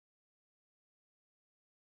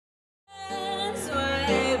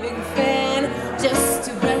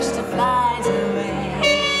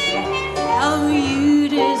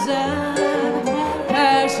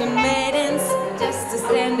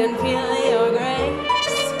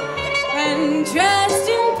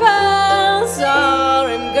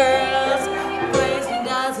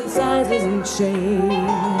shame.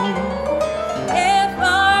 If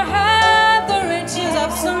I had the riches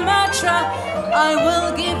of Sumatra, I will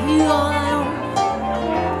give you all I own.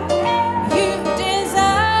 You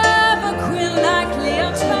deserve a queen like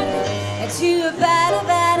Cleopatra. It's you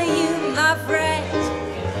better you, my friend.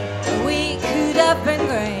 We could have been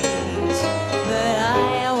great, but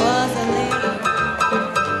I wasn't there.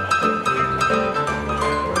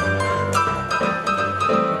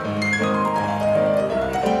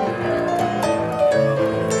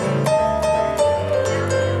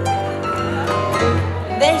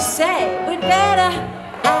 They say we'd better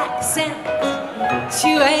accentuate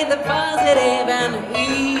the positive and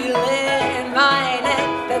healing minded,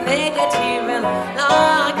 the negative and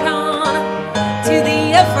lock on to the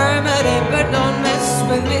affirmative, but don't mess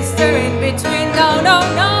with Mr. In Between. No, no,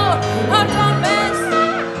 no, oh, don't mess.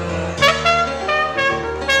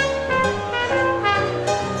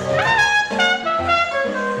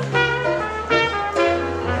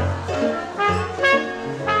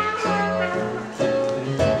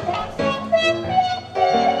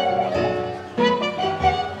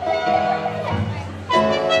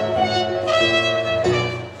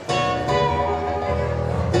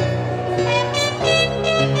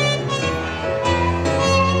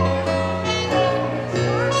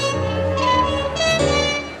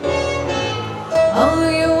 Oh,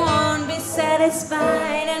 you won't be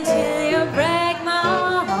satisfied until you break my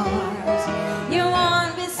heart. You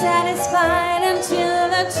won't be satisfied until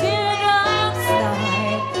the teardrops start.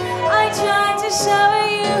 I tried to shower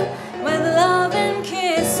you with love and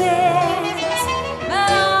kisses, but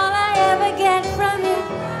all I ever get from you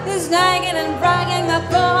is nagging and bragging, my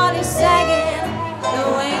body's sagging.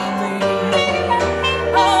 The way